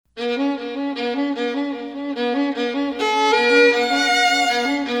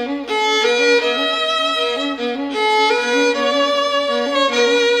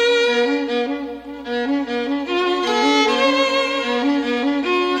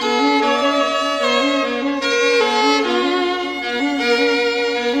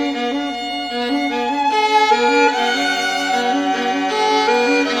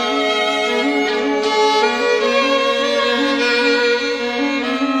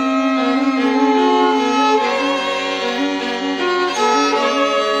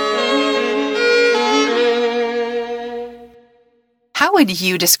would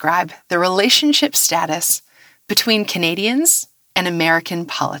you describe the relationship status between Canadians and American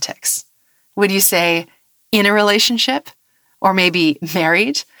politics? Would you say in a relationship, or maybe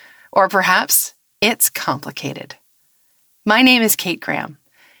married, or perhaps it's complicated? My name is Kate Graham,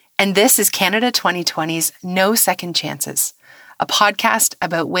 and this is Canada 2020's No Second Chances, a podcast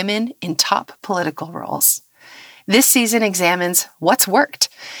about women in top political roles. This season examines what's worked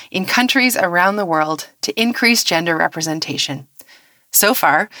in countries around the world to increase gender representation. So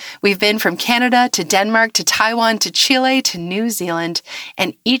far, we've been from Canada to Denmark to Taiwan to Chile to New Zealand,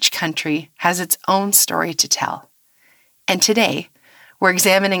 and each country has its own story to tell. And today, we're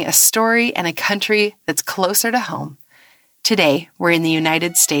examining a story and a country that's closer to home. Today, we're in the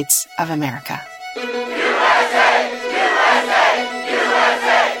United States of America. USA, USA,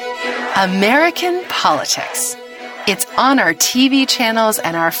 USA. American politics. It's on our TV channels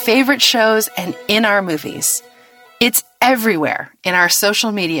and our favorite shows and in our movies. It's everywhere in our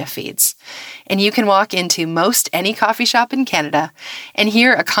social media feeds. And you can walk into most any coffee shop in Canada and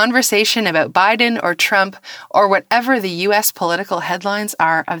hear a conversation about Biden or Trump or whatever the U.S. political headlines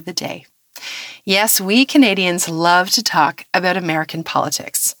are of the day. Yes, we Canadians love to talk about American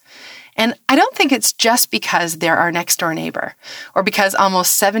politics. And I don't think it's just because they're our next-door neighbor or because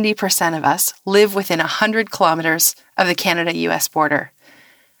almost 70% of us live within 100 kilometers of the Canada-U.S. border.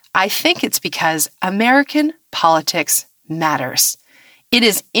 I think it's because American politics matters. It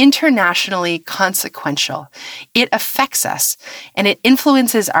is internationally consequential. It affects us, and it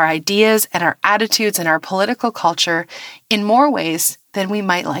influences our ideas and our attitudes and our political culture in more ways than we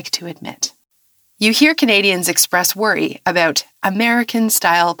might like to admit. You hear Canadians express worry about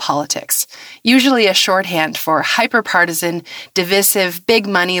American-style politics, usually a shorthand for hyper-partisan, divisive,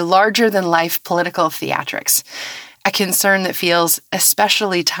 big-money, larger-than-life political theatrics, a concern that feels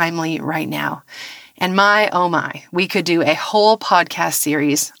especially timely right now. And my, oh my, we could do a whole podcast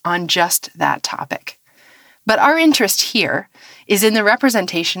series on just that topic. But our interest here is in the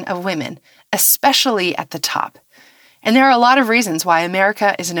representation of women, especially at the top. And there are a lot of reasons why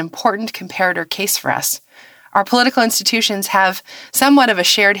America is an important comparator case for us. Our political institutions have somewhat of a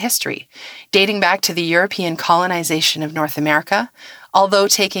shared history, dating back to the European colonization of North America, although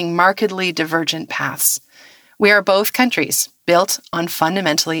taking markedly divergent paths. We are both countries built on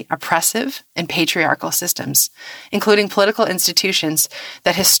fundamentally oppressive and patriarchal systems, including political institutions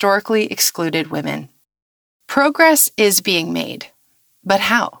that historically excluded women. Progress is being made, but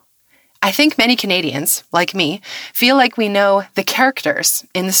how? I think many Canadians, like me, feel like we know the characters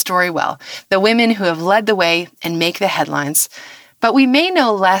in the story well, the women who have led the way and make the headlines, but we may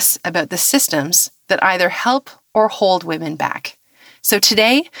know less about the systems that either help or hold women back. So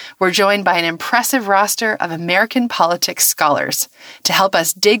today, we're joined by an impressive roster of American politics scholars to help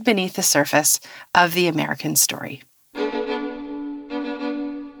us dig beneath the surface of the American story.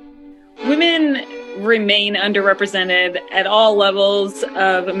 Women remain underrepresented at all levels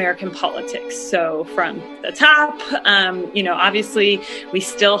of American politics. So from the top, obviously we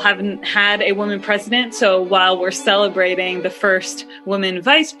still haven't had a woman president. So while we're celebrating the first woman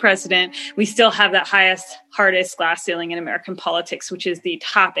vice president, we still have that hardest glass ceiling in American politics, which is the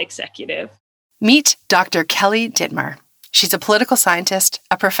top executive. Meet Dr. Kelly Dittmar. She's a political scientist,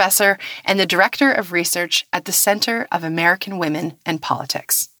 a professor, and the director of research at the Center of American Women and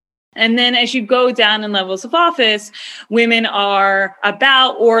Politics. And then as you go down in levels of office, women are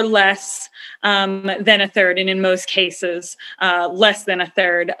about or less than a third, and in most cases, less than a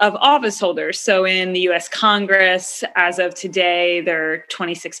third of office holders. So in the U.S. Congress, as of today, there are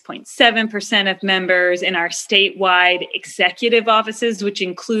 26.7% of members. In our statewide executive offices, which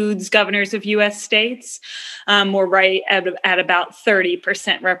includes governors of U.S. states, we're right at about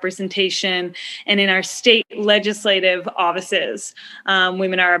 30% representation. And in our state legislative offices,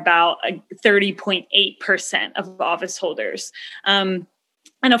 women are about 30.8% of office holders.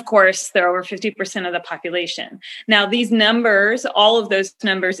 And of course, they're over 50% of the population. Now, these numbers, all of those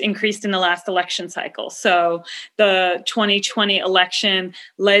numbers increased in the last election cycle. So the 2020 election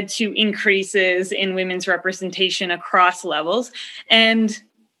led to increases in women's representation across levels. And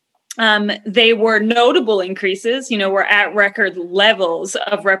they were notable increases. We're at record levels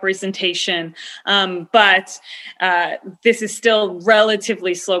of representation, but this is still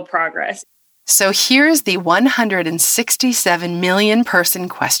relatively slow progress. So here's the 167 million person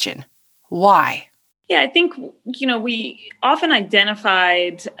question. Why? Yeah, I think, we often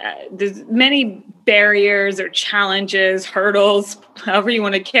identified there's many barriers or challenges, hurdles, however you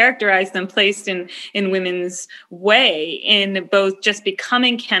want to characterize them, placed in women's way in both just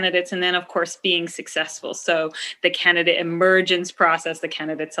becoming candidates and then, of course, being successful. So the candidate emergence process, the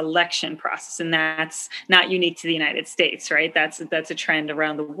candidate selection process, and that's not unique to the United States, right? That's a trend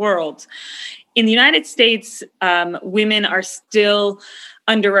around the world. In the United States, women are still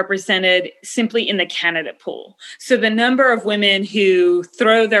underrepresented simply in the candidate pool. So the number of women who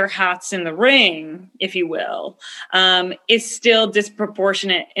throw their hats in the ring, if you will, is still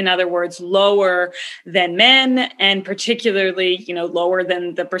disproportionate. In other words, lower than men, and particularly, lower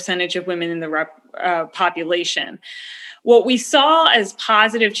than the percentage of women in the population. What we saw as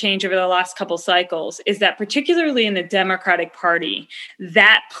positive change over the last couple cycles is that particularly in the Democratic Party,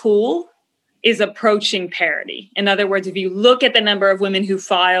 that pool is approaching parity. In other words, if you look at the number of women who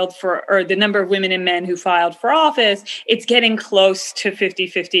filed for, or the number of women and men who filed for office, it's getting close to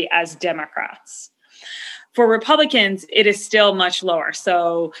 50-50 as Democrats. For Republicans, it is still much lower.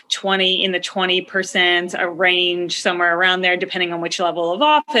 So 20%, a range somewhere around there, depending on which level of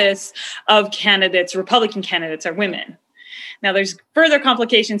office of candidates, Republican candidates, are women. Now, there's further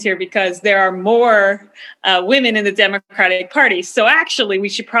complications here because there are more women in the Democratic Party. So actually, we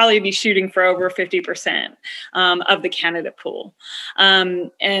should probably be shooting for over 50% of the candidate pool.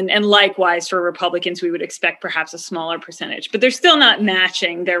 And likewise, for Republicans, we would expect perhaps a smaller percentage. But they're still not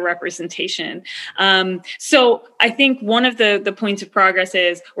matching their representation. So I think one of the points of progress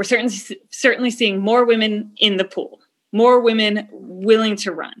is we're certainly seeing more women in the pool, more women willing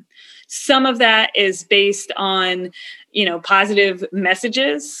to run. Some of that is based on positive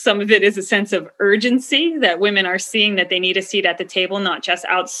messages. Some of it is a sense of urgency that women are seeing that they need a seat at the table, not just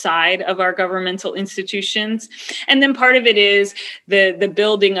outside of our governmental institutions. And then part of it is the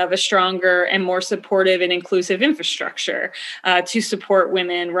building of a stronger and more supportive and inclusive infrastructure to support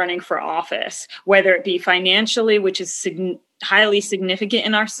women running for office, whether it be financially, which is highly significant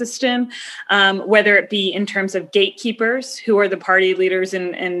in our system, whether it be in terms of gatekeepers, who are the party leaders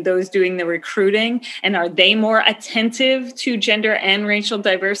and those doing the recruiting, and are they more attentive to gender and racial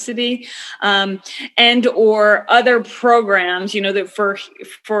diversity, and or other programs, that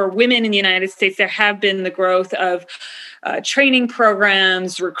for women in the United States, there have been the growth of training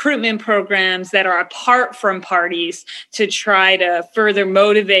programs, recruitment programs that are apart from parties to try to further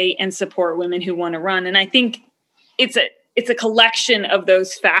motivate and support women who want to run. And I think it's a collection of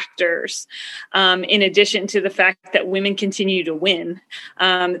those factors, in addition to the fact that women continue to win,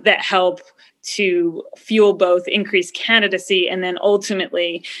 that help to fuel both increased candidacy and then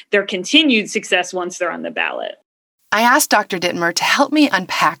ultimately their continued success once they're on the ballot. I asked Dr. Dittmar to help me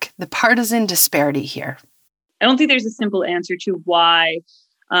unpack the partisan disparity here. I don't think there's a simple answer to why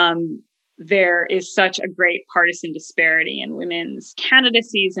there is such a great partisan disparity in women's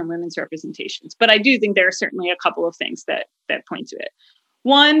candidacies and women's representations. But I do think there are certainly a couple of things that point to it.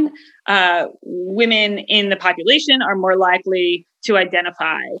 One, women in the population are more likely to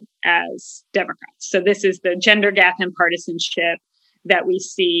identify as Democrats. So this is the gender gap in partisanship that we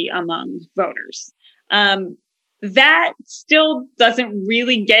see among voters. That still doesn't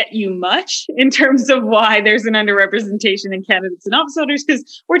really get you much in terms of why there's an underrepresentation in candidates and office holders,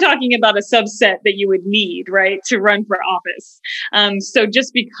 because we're talking about a subset that you would need, right, to run for office. So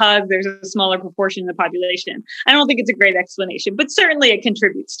just because there's a smaller proportion in the population, I don't think it's a great explanation, but certainly it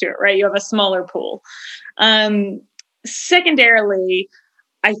contributes to it, right? You have a smaller pool. Secondarily,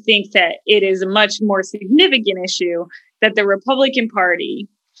 I think that it is a much more significant issue that the Republican Party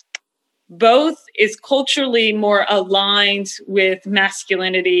both is culturally more aligned with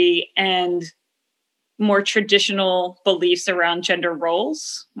masculinity and more traditional beliefs around gender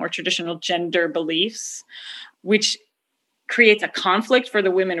roles, more traditional gender beliefs, which creates a conflict for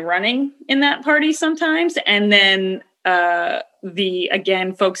the women running in that party sometimes. And then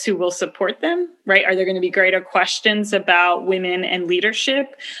folks who will support them, right? Are there going to be greater questions about women and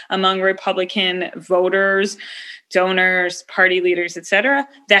leadership among Republican voters, donors, party leaders, et cetera?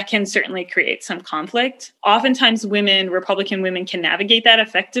 That can certainly create some conflict. Oftentimes Republican women can navigate that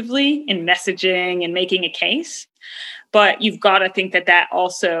effectively in messaging and making a case. But you've got to think that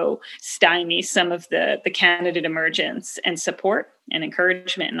also stymies some of the candidate emergence and support and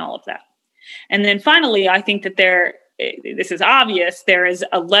encouragement and all of that. And then finally, I think that this is obvious, there is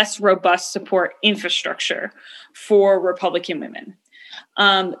a less robust support infrastructure for Republican women.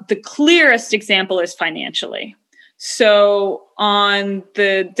 The clearest example is financially. So on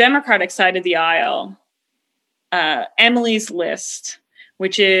the Democratic side of the aisle, Emily's List,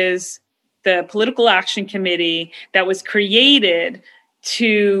 which is the political action committee that was created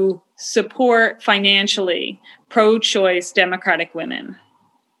to support financially pro-choice Democratic women.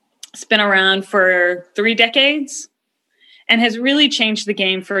 It's been around for 3 decades. and has really changed the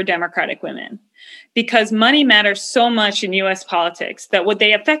game for Democratic women, because money matters so much in U.S. politics that what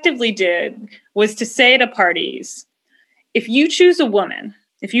they effectively did was to say to parties, if you choose a woman,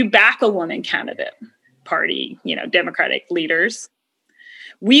 if you back a woman candidate, party, Democratic leaders,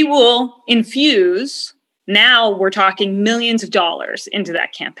 we will infuse, now we're talking millions of dollars into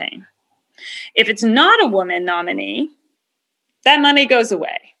that campaign. If it's not a woman nominee, that money goes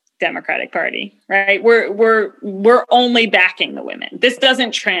away. Democratic Party, right? We're only backing the women. This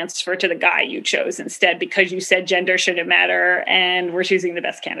doesn't transfer to the guy you chose instead because you said gender shouldn't matter and we're choosing the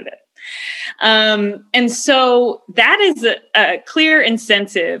best candidate. And so that is a clear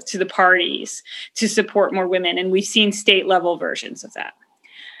incentive to the parties to support more women. And we've seen state level versions of that.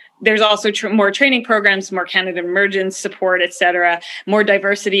 There's also more training programs, more candidate emergence support, et cetera, more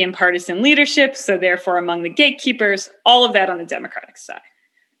diversity in partisan leadership. So therefore, among the gatekeepers, all of that on the Democratic side.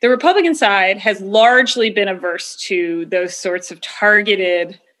 The Republican side has largely been averse to those sorts of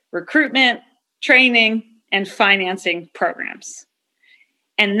targeted recruitment, training, and financing programs.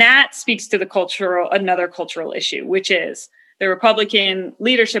 And that speaks to another cultural issue, which is the Republican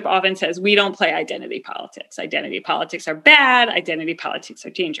leadership often says, we don't play identity politics. Identity politics are bad. Identity politics are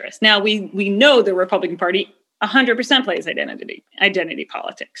dangerous. Now, we know the Republican Party 100% plays identity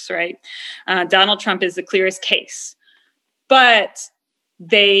politics, right? Donald Trump is the clearest case. But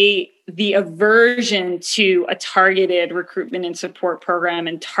the aversion to a targeted recruitment and support program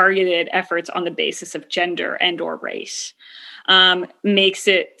and targeted efforts on the basis of gender and or race makes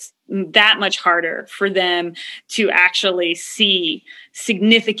it that much harder for them to actually see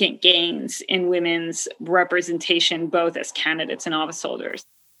significant gains in women's representation, both as candidates and office holders.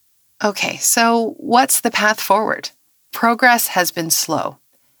 Okay, so what's the path forward? Progress has been slow.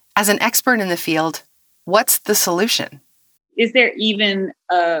 As an expert in the field, what's the solution? Is there even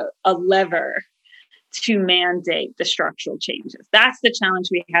a lever to mandate the structural changes? That's the challenge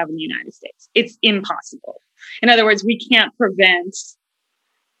we have in the United States. It's impossible. In other words, we can't prevent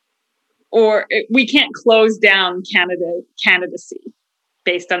or we can't close down candidacy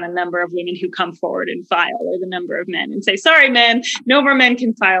based on the number of women who come forward and file or the number of men and say, sorry, men, no more men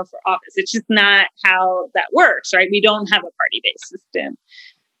can file for office. It's just not how that works, right? We don't have a party-based system.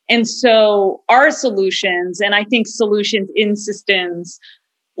 And so our solutions, and I think solutions in systems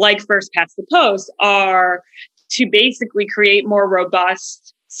like First Past the Post, are to basically create more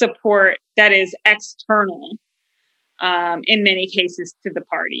robust support that is external, in many cases, to the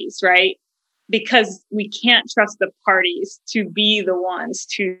parties, right? Because we can't trust the parties to be the ones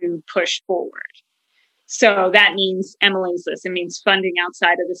to push forward. So that means Emily's list. It means funding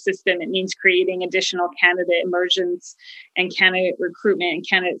outside of the system. It means creating additional candidate emergence and candidate recruitment and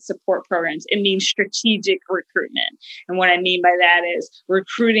candidate support programs. It means strategic recruitment. And what I mean by that is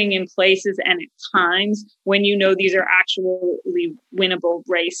recruiting in places and at times when you know these are actually winnable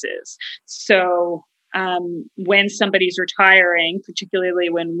races. So when somebody's retiring, particularly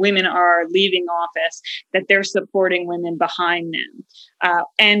when women are leaving office, that they're supporting women behind them,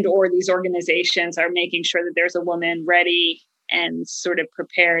 and or these organizations are making sure that there's a woman ready and sort of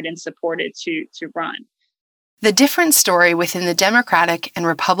prepared and supported to run. The different story within the Democratic and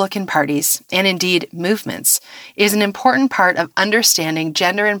Republican parties, and indeed movements, is an important part of understanding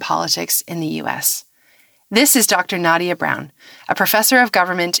gender and politics in the U.S. This is Dr. Nadia Brown, a professor of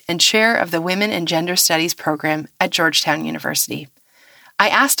government and chair of the Women and Gender Studies program at Georgetown University. I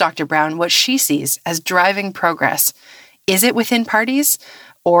asked Dr. Brown what she sees as driving progress. Is it within parties,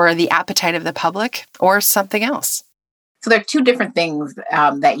 or the appetite of the public, or something else? So there are two different things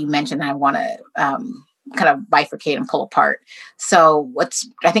that you mentioned that I want to kind of bifurcate and pull apart. So what's,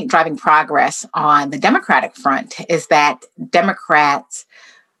 I think, driving progress on the Democratic front is that Democrats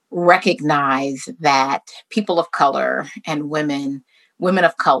recognize that people of color and women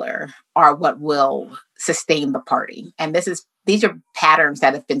of color are what will sustain the party. And these are patterns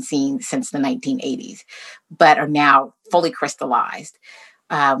that have been seen since the 1980s, but are now fully crystallized.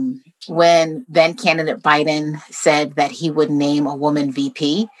 When then candidate Biden said that he would name a woman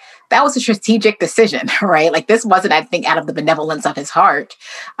VP, that was a strategic decision, right? Like this wasn't, I think, out of the benevolence of his heart.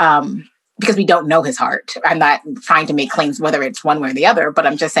 Because we don't know his heart. I'm not trying to make claims whether it's one way or the other, but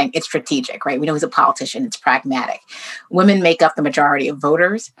I'm just saying it's strategic, right? We know he's a politician. It's pragmatic. Women make up the majority of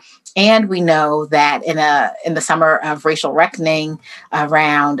voters. And we know that in the summer of racial reckoning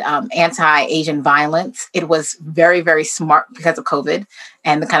around anti-Asian violence, it was very, very smart because of COVID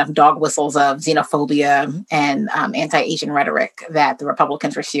and the kind of dog whistles of xenophobia and anti-Asian rhetoric that the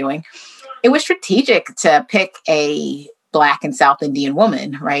Republicans were spewing. It was strategic to pick a Black and South Indian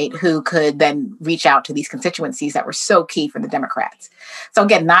woman, right, who could then reach out to these constituencies that were so key for the Democrats. So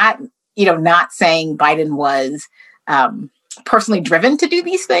again, not saying Biden was personally driven to do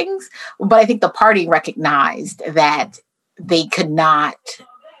these things, but I think the party recognized that they could not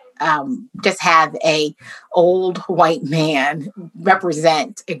just have a old white man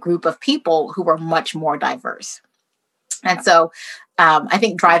represent a group of people who were much more diverse. And so I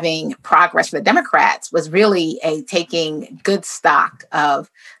think driving progress for the Democrats was really taking good stock of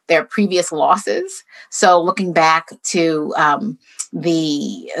their previous losses. So looking back to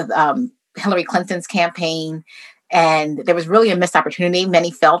the Hillary Clinton's campaign, and there was really a missed opportunity,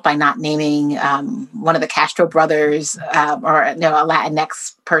 many felt, by not naming one of the Castro brothers or a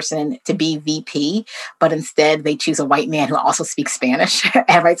Latinx person to be VP, but instead they choose a white man who also speaks Spanish.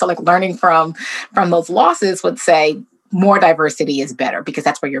 And right, so like learning from those losses would say more diversity is better because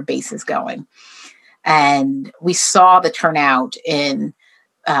that's where your base is going. And we saw the turnout in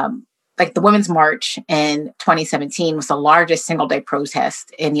like the Women's March in 2017 was the largest single-day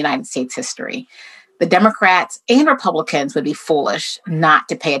protest in United States history. The Democrats and Republicans would be foolish not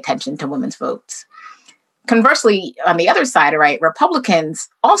to pay attention to women's votes. Conversely, on the other side, right, Republicans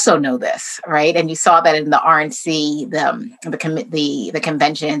also know this, right? And you saw that in the RNC, the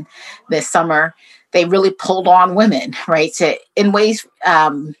convention this summer, they really pulled on women, right, to in ways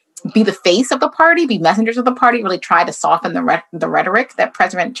be the face of the party, be messengers of the party, really try to soften the rhetoric that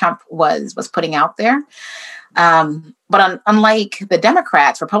President Trump was putting out there. But unlike the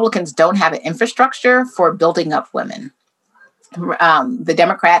Democrats, Republicans don't have an infrastructure for building up women. The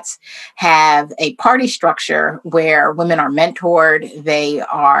Democrats have a party structure where women are mentored. They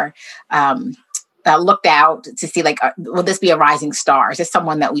are looked out to see, like, will this be a rising star? Is this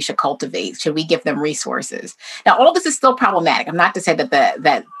someone that we should cultivate? Should we give them resources? Now, all of this is still problematic. I'm not to say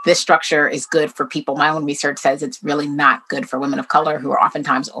that this structure is good for people. My own research says it's really not good for women of color who are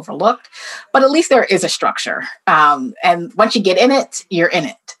oftentimes overlooked. But at least there is a structure. And once you get in it, you're in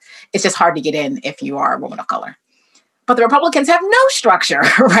it. It's just hard to get in if you are a woman of color. But the Republicans have no structure,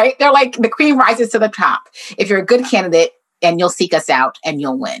 right? They're like the cream rises to the top. If you're a good candidate, and you'll seek us out and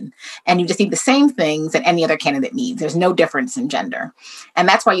you'll win. And you just need the same things that any other candidate needs. There's no difference in gender. And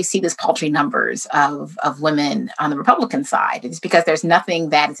that's why you see these paltry numbers of women on the Republican side. It's because there's nothing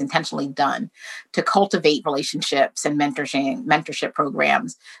that is intentionally done to cultivate relationships and mentorship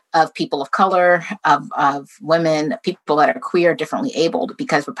programs of people of color, of women, people that are queer, differently abled,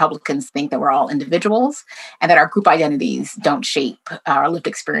 because Republicans think that we're all individuals and that our group identities don't shape our lived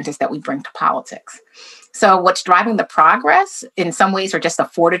experiences that we bring to politics. So what's driving the progress in some ways are just the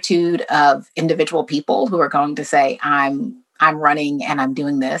fortitude of individual people who are going to say, I'm running and I'm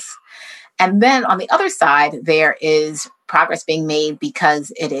doing this. And then on the other side, there is progress being made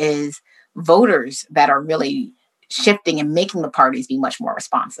because it is voters that are really shifting and making the parties be much more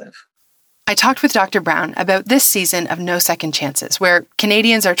responsive. I talked with Dr. Brown about this season of No Second Chances, where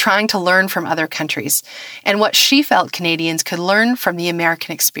Canadians are trying to learn from other countries and what she felt Canadians could learn from the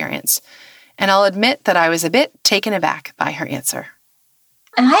American experience. And I'll admit that I was a bit taken aback by her answer.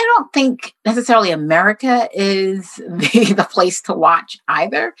 And I don't think necessarily America is the place to watch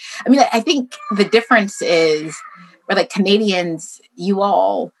either. I mean, I think the difference is where, like, Canadians, you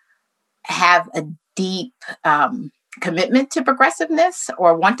all have a deep commitment to progressiveness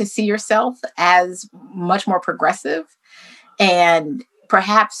or want to see yourself as much more progressive. And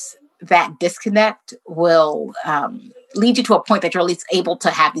perhaps that disconnect will lead you to a point that you're at least able to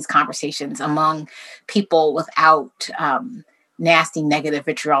have these conversations among people without nasty, negative,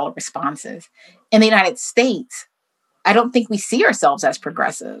 vitriolic responses. In the United States, I don't think we see ourselves as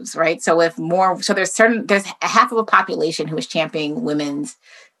progressives, right? So there's a half of a population who is championing women's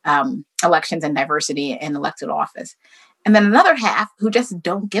elections and diversity in elected office. And then another half who just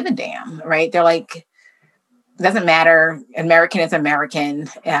don't give a damn, right? They're like, it doesn't matter. American is American.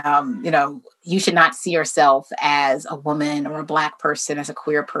 You should not see yourself as a woman or a Black person, as a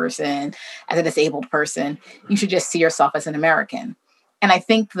queer person, as a disabled person. You should just see yourself as an American. And I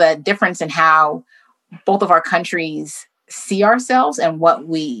think the difference in how both of our countries see ourselves and what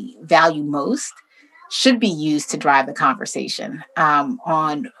we value most should be used to drive the conversation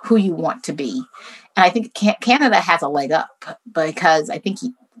on who you want to be. And I think Canada has a leg up because I think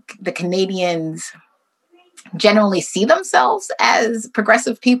the Canadians generally see themselves as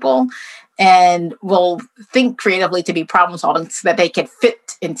progressive people and will think creatively to be problem solving so that they can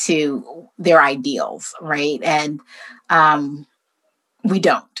fit into their ideals, right? And we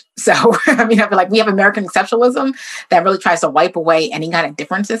don't. So, I mean, I feel like we have American exceptionalism that really tries to wipe away any kind of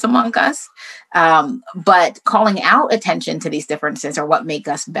differences among us. But calling out attention to these differences are what make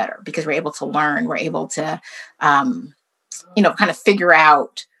us better because we're able to learn, we're able to, kind of figure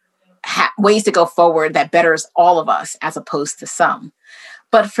out ways to go forward that betters all of us as opposed to some.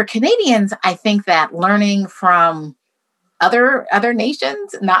 But for Canadians, I think that learning from other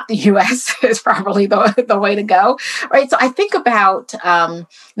nations, not the U.S. is probably the way to go, right? So I think about, I'm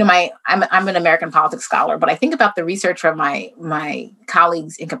an American politics scholar, but I think about the research from my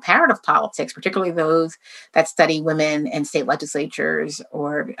colleagues in comparative politics, particularly those that study women in state legislatures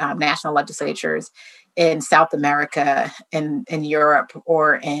or national legislatures in South America, in Europe,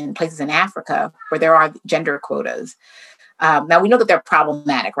 or in places in Africa where there are gender quotas. Now, we know that they're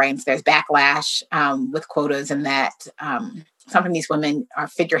problematic, right? So there's backlash with quotas, and that sometimes these women are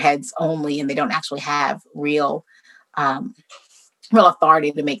figureheads only, and they don't actually have real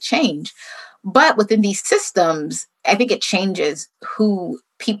authority to make change. But within these systems, I think it changes who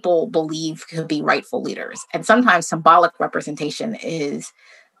people believe could be rightful leaders. And sometimes symbolic representation is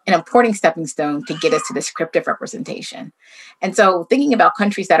an important stepping stone to get us to descriptive representation. And so thinking about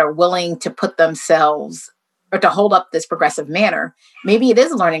countries that are willing to put themselves or to hold up this progressive manner, maybe it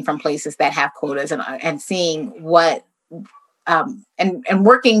is learning from places that have quotas and seeing what, and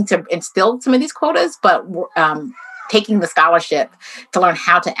working to instill some of these quotas, but taking the scholarship to learn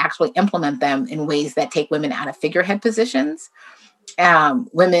how to actually implement them in ways that take women out of figurehead positions.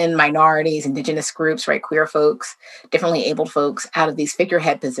 Women, minorities, indigenous groups, right, queer folks, differently abled folks out of these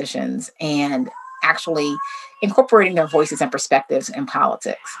figurehead positions and actually incorporating their voices and perspectives in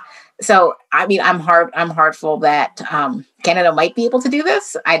politics. So, I mean, I'm heartful that Canada might be able to do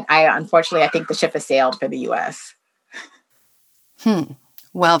this. I unfortunately, I think the ship has sailed for the U.S.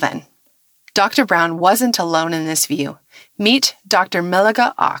 Well then, Dr. Brown wasn't alone in this view. Meet Dr.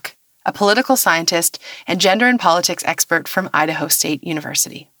 Malliga Och, a political scientist and gender and politics expert from Idaho State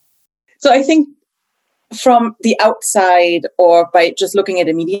University. So I think from the outside, or by just looking at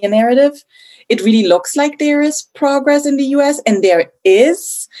the media narrative, it really looks like there is progress in the US, and there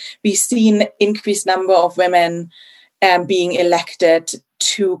is. We've seen increased number of women being elected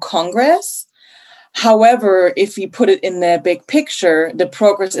to Congress. However, if we put it in the big picture, the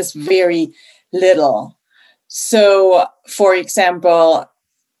progress is very little. So, for example,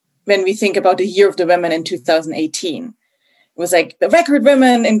 when we think about the Year of the Women in 2018, it was like the record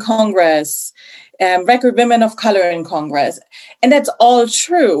women in Congress, record women of color in Congress. And that's all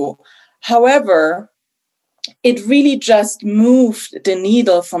true. However, it really just moved the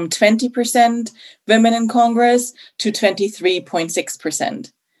needle from 20% women in Congress to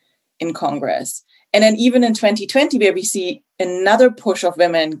 23.6% in Congress. And then even in 2020, where we see another push of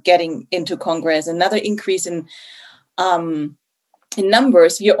women getting into Congress, another increase in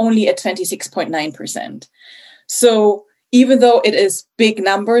numbers, we are only at 26.9%. So even though it is big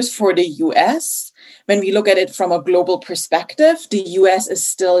numbers for the US, when we look at it from a global perspective, the US is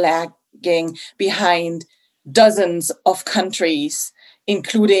still lagging behind dozens of countries,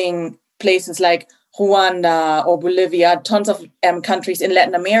 including places like Rwanda or Bolivia, tons of countries in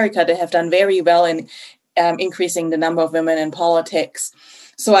Latin America that have done very well in increasing the number of women in politics.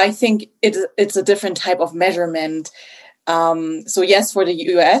 So I think it's a different type of measurement. So yes, for the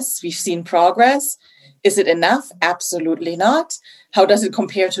US, we've seen progress. Is it enough? Absolutely not. How does it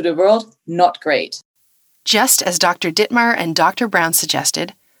compare to the world? Not great. Just as Dr. Dittmar and Dr. Brown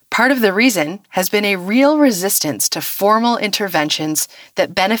suggested, part of the reason has been a real resistance to formal interventions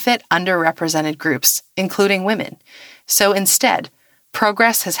that benefit underrepresented groups, including women. So instead,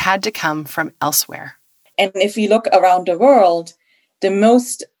 progress has had to come from elsewhere. And if we look around the world, the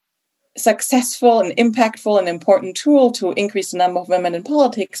most successful and impactful and important tool to increase the number of women in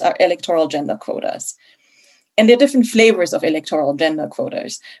politics are electoral gender quotas. And there are different flavors of electoral gender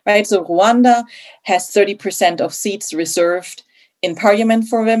quotas, right? So Rwanda has 30% of seats reserved in parliament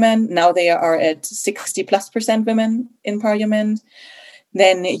for women. Now they are at 60+% women in parliament.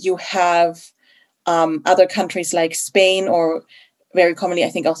 Then you have other countries like Spain, or very commonly, I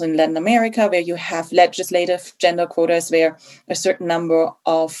think also in Latin America, where you have legislative gender quotas, where a certain number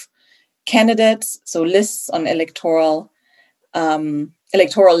of candidates, so lists on electoral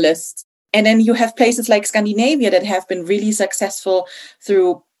lists. And then you have places like Scandinavia that have been really successful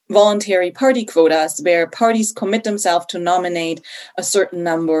through voluntary party quotas, where parties commit themselves to nominate a certain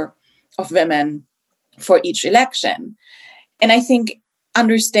number of women for each election. And I think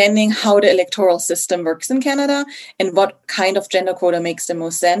understanding how the electoral system works in Canada and what kind of gender quota makes the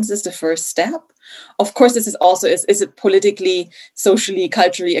most sense is the first step. Of course, this is also, is it politically, socially,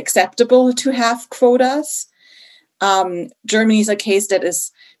 culturally acceptable to have quotas? Germany is a case that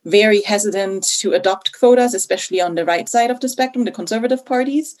is very hesitant to adopt quotas, especially on the right side of the spectrum, the conservative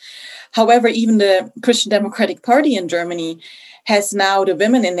parties. However, even the Christian Democratic Party in Germany has now, the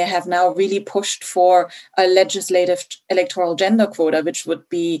women in there have now really pushed for a legislative electoral gender quota, which would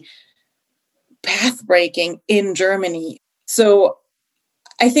be path-breaking in Germany. So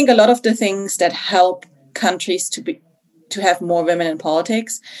I think a lot of the things that help countries to to have more women in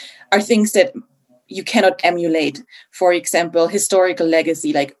politics are things that you cannot emulate. For example, historical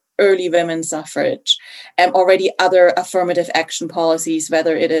legacy like early women's suffrage, already other affirmative action policies,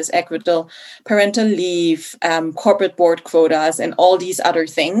 whether it is equitable parental leave, corporate board quotas, and all these other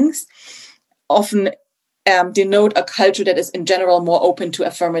things, often denote a culture that is in general more open to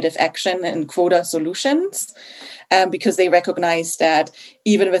affirmative action and quota solutions, because they recognize that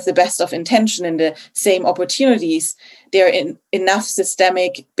even with the best of intention and the same opportunities, there are enough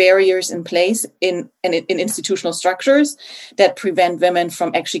systemic barriers in place in institutional structures that prevent women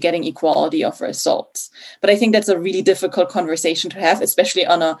from actually getting equality of results. But I think that's a really difficult conversation to have, especially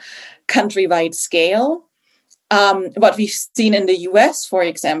on a countrywide scale. What we've seen in the US, for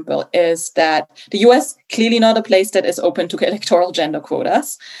example, is that the US clearly not a place that is open to electoral gender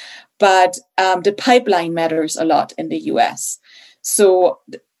quotas, but the pipeline matters a lot in the US. So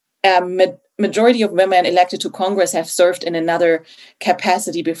majority of women elected to Congress have served in another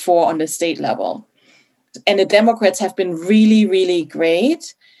capacity before on the state level. And the Democrats have been really, really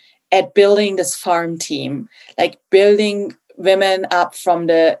great at building this farm team, like building women up from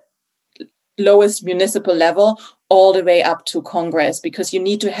the lowest municipal level all the way up to Congress, because you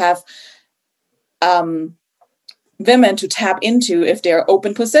need to have women to tap into if there are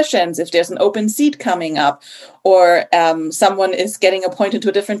open positions, if there's an open seat coming up, or someone is getting appointed to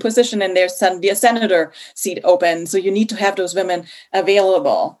a different position and there's suddenly a senator seat open. So you need to have those women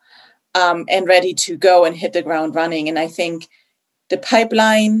available and ready to go and hit the ground running. And I think the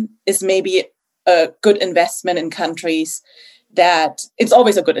pipeline is maybe a good investment in countries that it's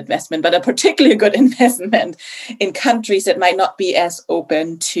always a good investment, but a particularly good investment in countries that might not be as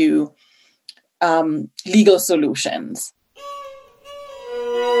open to legal solutions.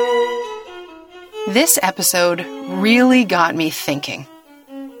 This episode really got me thinking.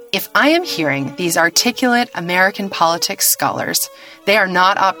 If I am hearing these articulate American politics scholars, they are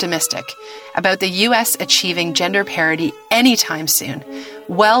not optimistic about the U.S. achieving gender parity anytime soon,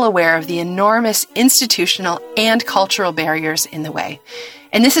 well aware of the enormous institutional and cultural barriers in the way.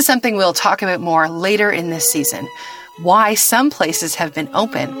 And this is something we'll talk about more later in this season, why some places have been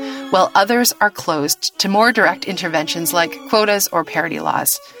open while others are closed to more direct interventions like quotas or parity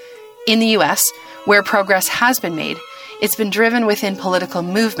laws. In the U.S., where progress has been made, it's been driven within political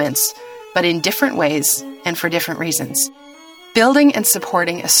movements, but in different ways and for different reasons. Building and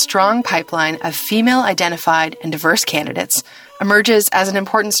supporting a strong pipeline of female-identified and diverse candidates emerges as an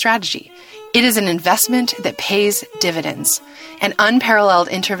important strategy. It is an investment that pays dividends, and unparalleled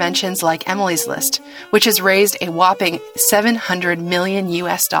interventions like Emily's List, which has raised a whopping $700 million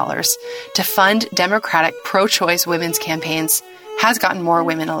to fund Democratic pro-choice women's campaigns, has gotten more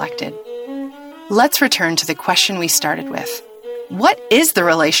women elected. Let's return to the question we started with. What is the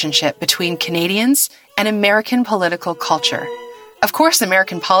relationship between Canadians and American political culture? Of course,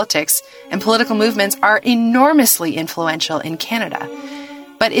 American politics and political movements are enormously influential in Canada.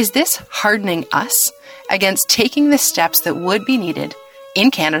 But is this hardening us against taking the steps that would be needed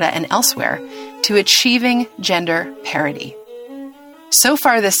in Canada and elsewhere to achieving gender parity? So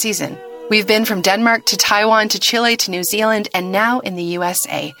far this season, we've been from Denmark to Taiwan to Chile to New Zealand and now in the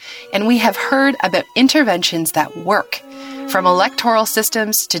USA, and we have heard about interventions that work, from electoral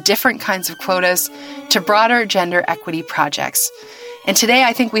systems to different kinds of quotas to broader gender equity projects. And today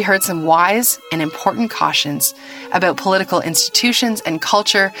I think we heard some wise and important cautions about political institutions and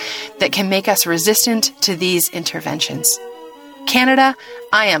culture that can make us resistant to these interventions. Canada,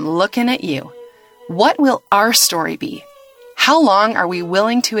 I am looking at you. What will our story be? How long are we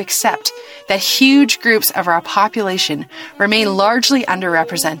willing to accept that huge groups of our population remain largely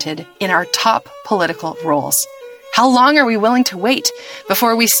underrepresented in our top political roles? How long are we willing to wait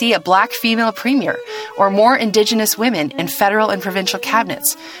before we see a Black female premier or more Indigenous women in federal and provincial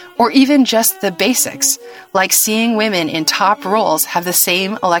cabinets, or even just the basics, like seeing women in top roles have the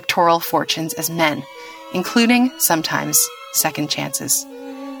same electoral fortunes as men, including sometimes second chances?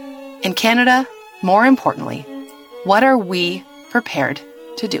 In Canada, more importantly, what are we prepared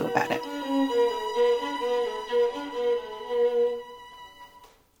to do about it?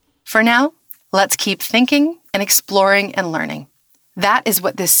 For now, let's keep thinking and exploring and learning. That is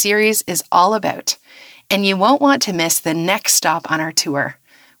what this series is all about. And you won't want to miss the next stop on our tour.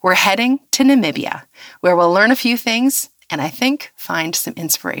 We're heading to Namibia, where we'll learn a few things and I think find some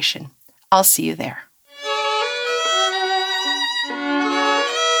inspiration. I'll see you there.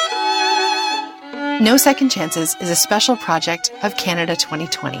 No Second Chances is a special project of Canada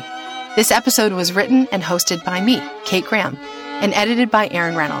 2020. This episode was written and hosted by me, Kate Graham, and edited by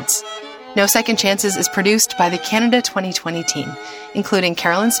Aaron Reynolds. No Second Chances is produced by the Canada 2020 team, including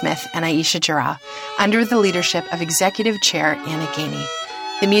Carolyn Smith and Aisha Jarrah, under the leadership of Executive Chair Anna Ganey.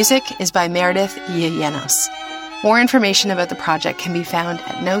 The music is by Meredith Llanos. More information about the project can be found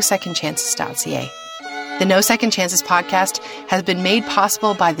at nosecondchances.ca. The No Second Chances podcast has been made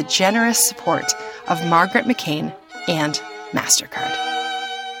possible by the generous support of Margaret McCain and MasterCard.